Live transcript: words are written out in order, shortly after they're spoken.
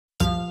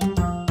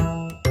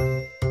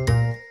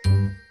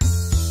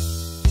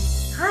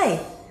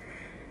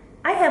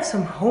I have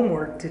some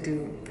homework to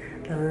do.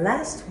 The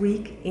last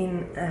week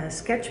in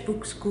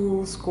Sketchbook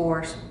Skool's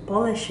course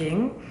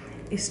Polishing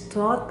is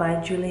taught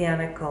by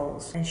Juliana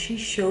Coles, and she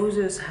shows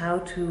us how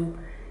to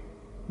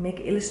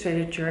make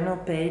illustrated journal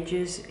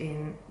pages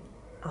in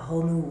a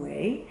whole new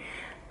way.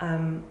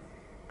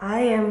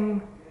 I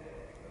am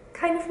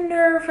kind of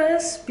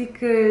nervous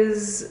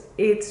because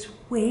it's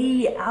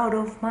way out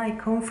of my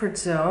comfort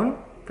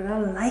zone, but I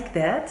like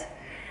that.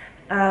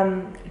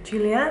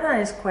 Juliana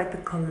is quite the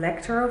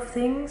collector of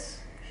things.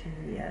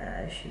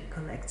 She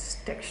collects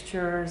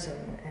textures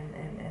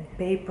and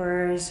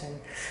papers and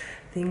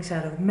things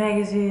out of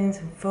magazines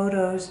and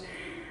photos.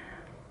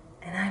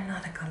 And I'm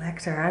not a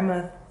collector, I'm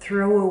a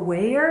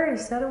throwawayer,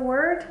 is that a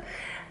word?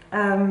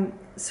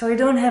 So I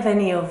don't have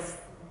any of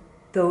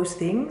those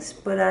things,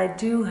 but I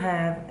do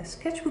have a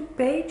sketchbook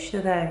page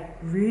that I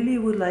really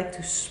would like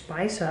to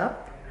spice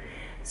up.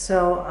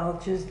 So I'll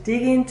just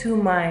dig into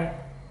my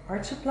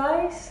art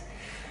supplies,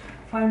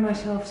 find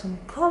myself some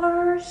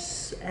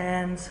colors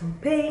and some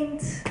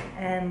paint,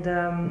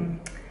 and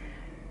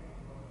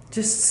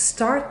just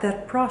start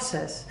that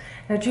process.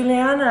 Now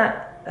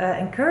Juliana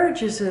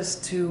encourages us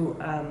to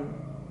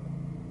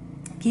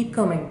keep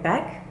coming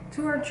back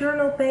to our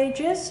journal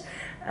pages,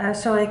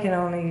 so I can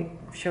only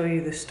show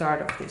you the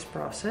start of this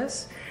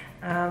process.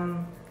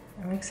 I'm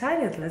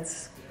excited,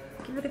 let's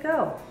give it a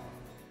go.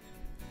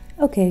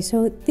 Okay,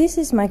 so this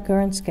is my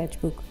current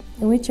sketchbook,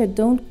 in which I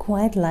don't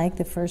quite like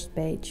the first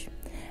page.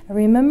 I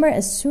remember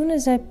as soon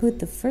as I put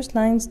the first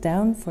lines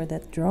down for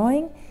that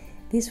drawing,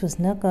 this was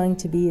not going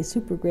to be a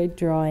super great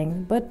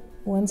drawing, but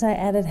once I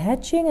added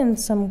hatching and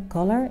some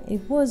color,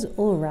 it was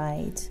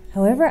alright.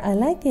 However, I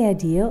like the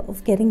idea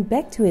of getting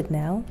back to it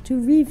now to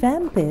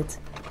revamp it.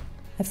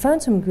 I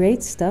found some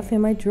great stuff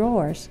in my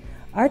drawers,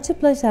 art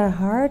supplies I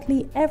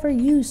hardly ever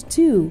use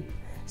too.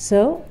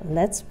 So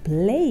let's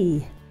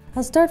play!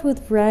 I'll start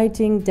with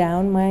writing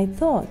down my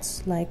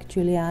thoughts, like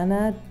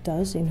Juliana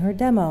does in her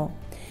demo.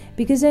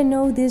 Because I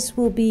know this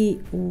will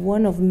be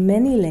one of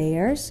many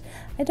layers,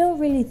 I don't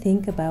really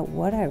think about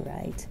what I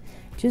write.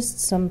 Just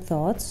some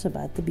thoughts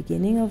about the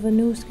beginning of a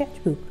new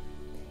sketchbook.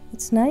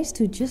 It's nice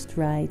to just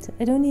write.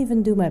 I don't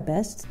even do my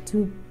best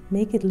to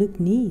make it look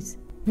neat.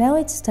 Now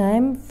it's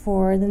time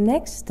for the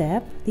next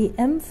step, the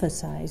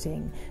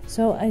emphasizing.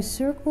 So I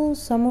circle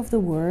some of the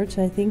words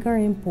I think are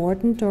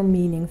important or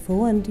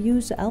meaningful and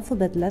use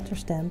alphabet letter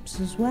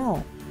stamps as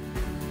well.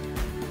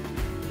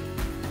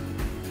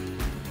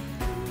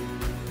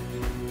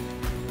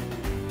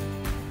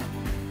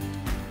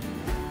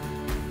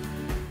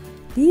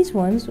 These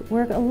ones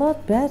work a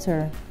lot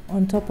better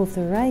on top of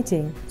the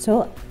writing,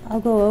 so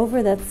I'll go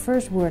over that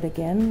first word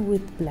again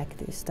with black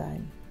this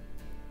time.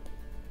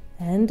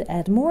 And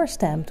add more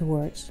stamped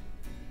words.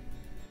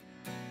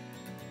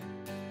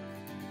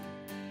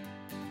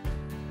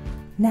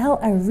 Now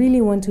I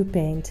really want to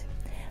paint.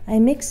 I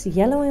mix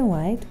yellow and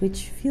white,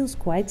 which feels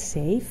quite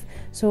safe,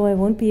 so I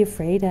won't be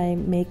afraid I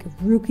make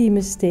rookie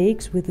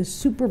mistakes with a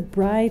super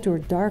bright or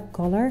dark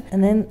color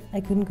and then I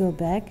couldn't go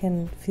back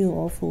and feel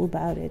awful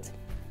about it.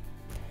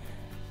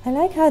 I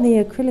like how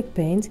the acrylic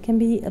paint can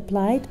be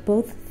applied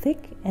both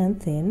thick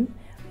and thin,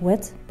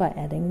 wet by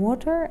adding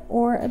water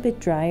or a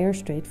bit drier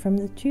straight from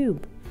the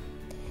tube.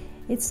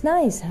 It's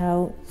nice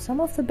how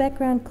some of the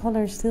background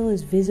color still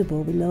is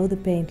visible below the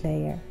paint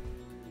layer.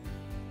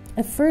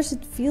 At first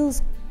it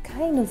feels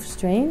kind of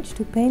strange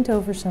to paint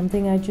over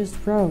something I just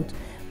wrote,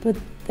 but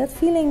that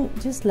feeling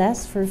just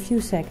lasts for a few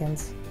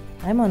seconds.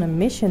 I'm on a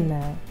mission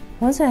now.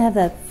 Once I have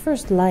that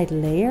first light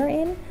layer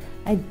in,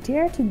 I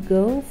dare to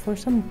go for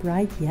some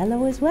bright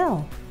yellow as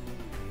well.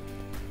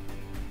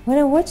 When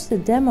I watched the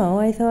demo,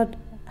 I thought,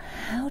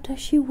 how does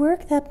she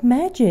work that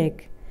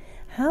magic?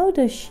 How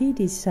does she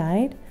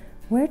decide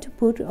where to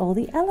put all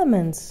the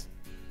elements?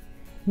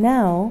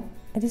 Now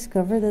I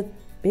discover that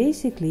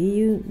basically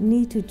you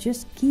need to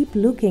just keep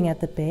looking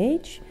at the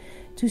page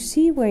to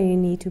see where you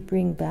need to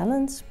bring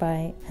balance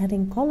by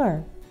adding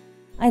color.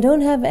 I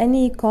don't have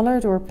any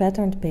colored or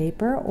patterned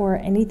paper or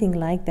anything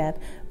like that,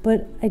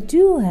 but I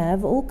do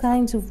have all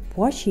kinds of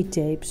washi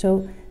tape,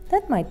 so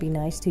that might be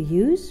nice to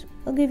use.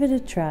 I'll give it a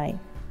try.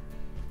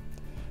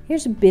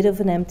 Here's a bit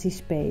of an empty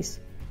space,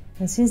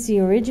 and since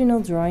the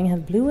original drawing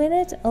had blue in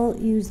it, I'll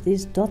use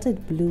this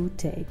dotted blue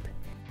tape.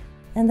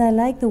 And I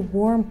like the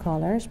warm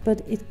colors,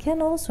 but it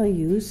can also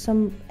use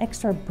some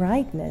extra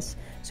brightness.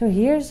 So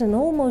here's an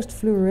almost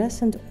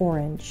fluorescent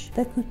orange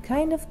that could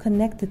kind of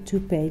connect the two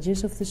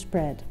pages of the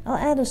spread. I'll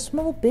add a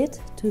small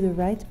bit to the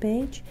right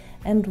page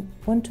and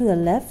one to the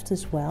left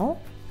as well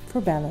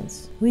for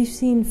balance. We've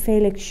seen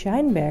Felix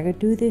Scheinberger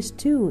do this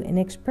too in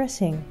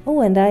expressing.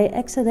 Oh, and I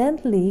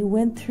accidentally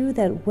went through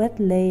that wet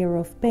layer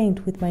of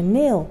paint with my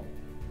nail,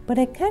 but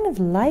I kind of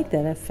like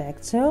that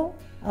effect, so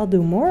I'll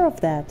do more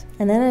of that.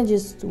 And then I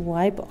just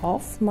wipe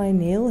off my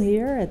nail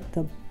here at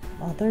the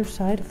other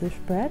side of the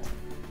spread.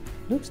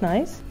 Looks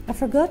nice. I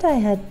forgot I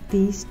had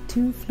these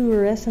two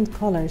fluorescent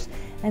colors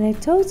and I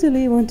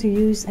totally want to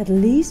use at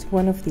least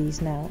one of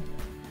these now.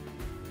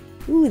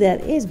 Ooh,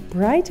 that is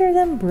brighter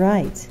than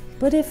bright.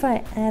 but if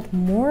I add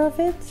more of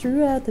it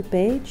throughout the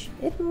page,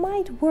 it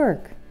might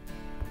work.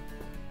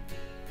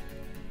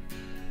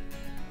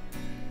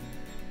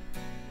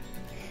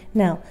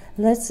 Now,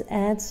 let's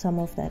add some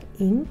of that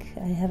ink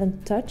I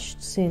haven't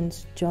touched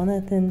since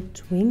Jonathan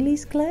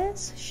Twingley's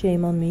class.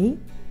 Shame on me.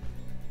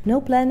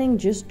 No planning,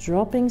 just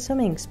dropping some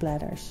ink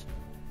splatters.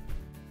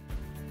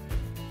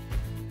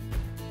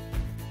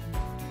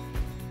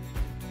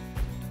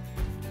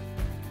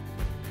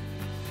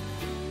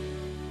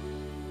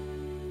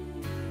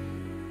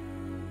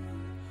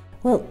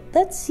 Well,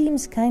 that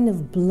seems kind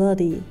of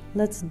bloody.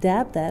 Let's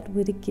dab that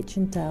with a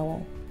kitchen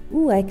towel.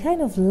 Ooh, I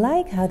kind of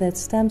like how that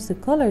stamps the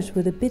colors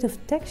with a bit of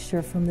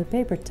texture from the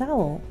paper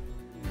towel.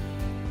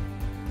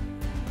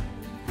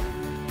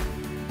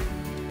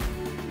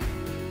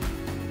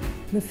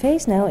 The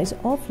face now is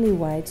awfully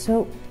white,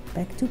 so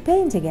back to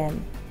paint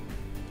again.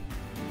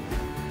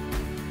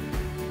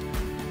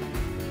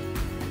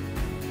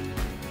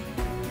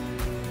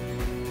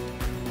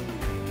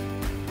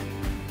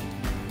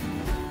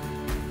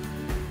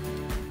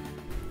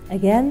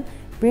 Again,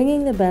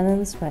 bringing the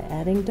balance by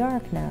adding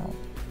dark now.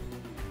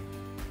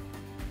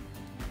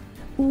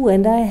 Ooh,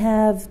 and I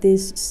have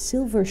this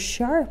silver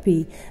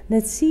Sharpie.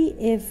 Let's see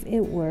if it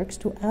works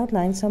to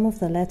outline some of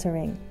the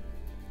lettering.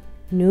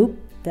 Nope,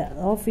 that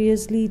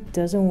obviously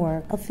doesn't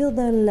work. I'll fill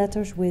the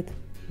letters with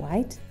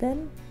white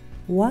then.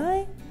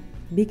 Why?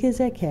 Because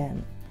I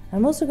can.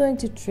 I'm also going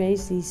to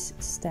trace these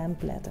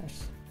stamped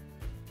letters.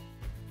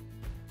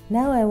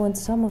 Now I want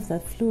some of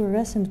that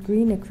fluorescent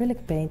green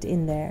acrylic paint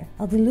in there.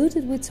 I'll dilute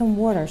it with some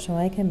water so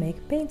I can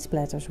make paint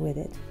splatters with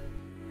it.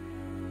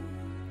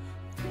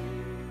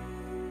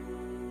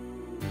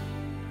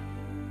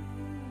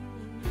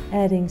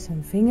 Adding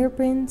some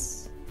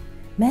fingerprints.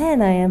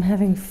 Man, I am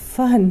having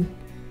fun!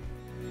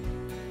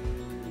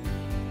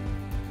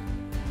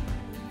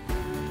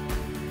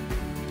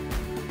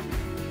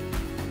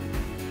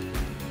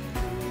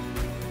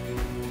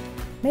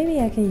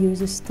 Maybe I can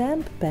use a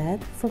stamp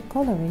pad for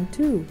coloring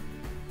too.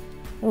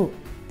 Oh,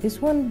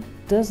 this one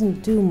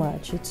doesn't do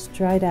much, it's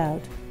dried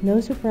out. No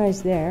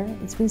surprise there,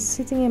 it's been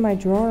sitting in my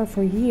drawer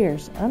for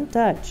years,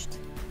 untouched.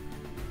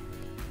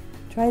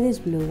 Try this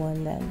blue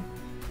one then.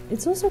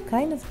 It's also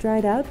kind of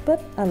dried out,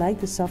 but I like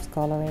the soft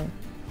coloring.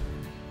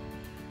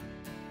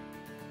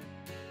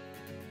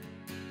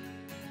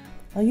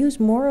 I'll use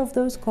more of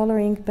those color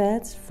ink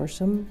pads for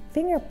some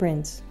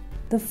fingerprints.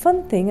 The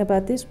fun thing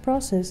about this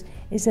process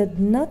is that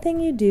nothing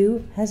you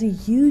do has a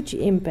huge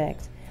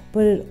impact,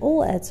 but it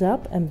all adds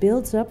up and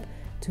builds up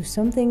to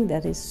something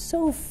that is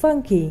so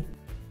funky.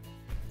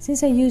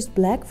 Since I used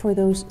black for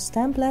those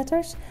stamp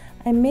letters,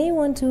 I may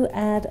want to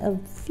add a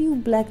few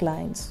black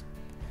lines.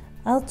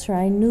 I'll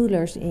try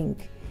Noodler's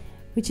ink,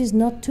 which is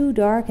not too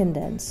dark and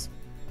dense.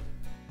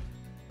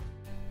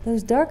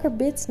 Those darker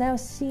bits now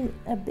seem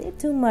a bit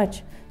too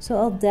much, so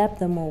I'll dab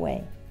them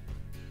away.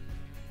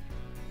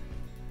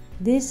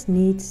 This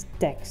needs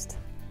text,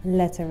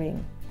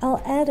 lettering.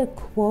 I'll add a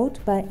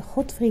quote by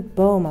Godfried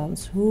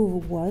Bomans,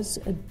 who was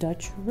a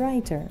Dutch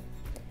writer.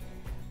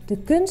 De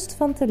kunst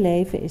van te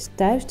leven is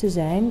thuis te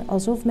zijn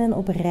alsof men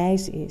op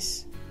reis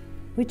is.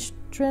 Which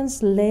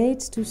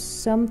translates to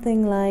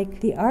something like,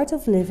 the art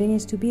of living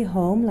is to be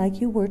home like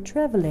you were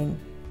traveling.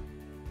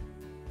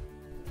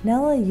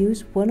 Now I'll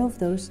use one of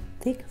those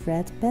thick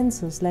red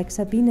pencils like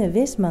Sabine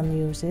Wisman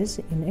uses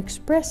in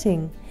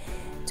expressing,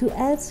 to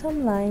add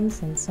some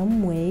lines and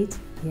some weight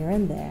here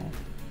and there.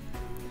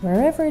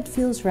 Wherever it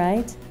feels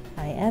right,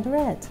 I add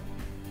red.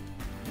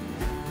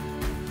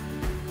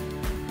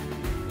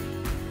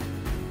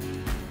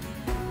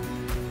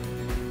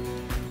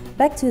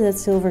 Back to that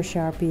silver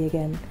Sharpie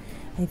again.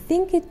 I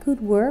think it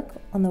could work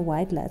on the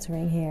white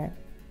lettering here.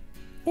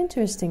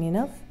 Interesting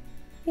enough,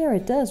 here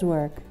it does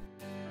work.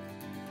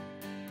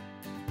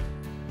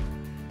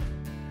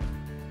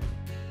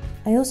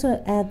 I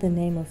also add the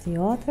name of the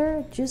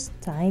author, just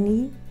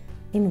tiny,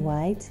 in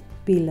white,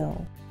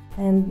 below.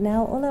 And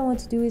now all I want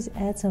to do is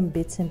add some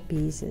bits and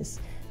pieces,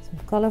 some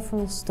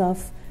colorful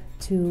stuff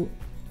to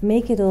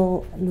make it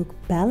all look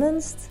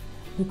balanced,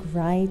 look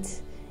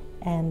right,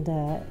 and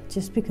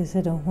just because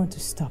I don't want to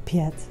stop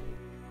yet.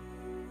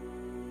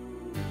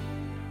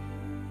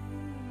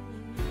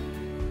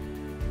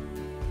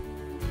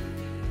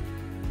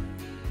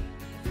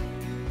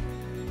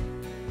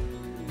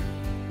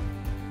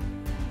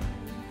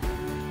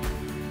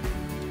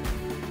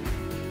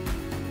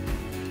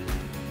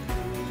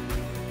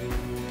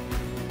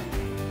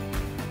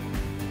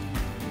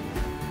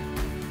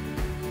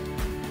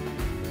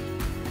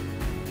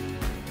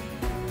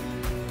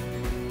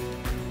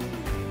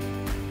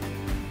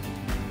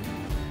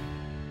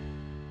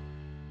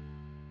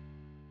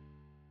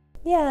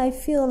 Yeah, I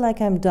feel like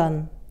I'm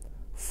done.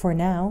 For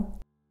now.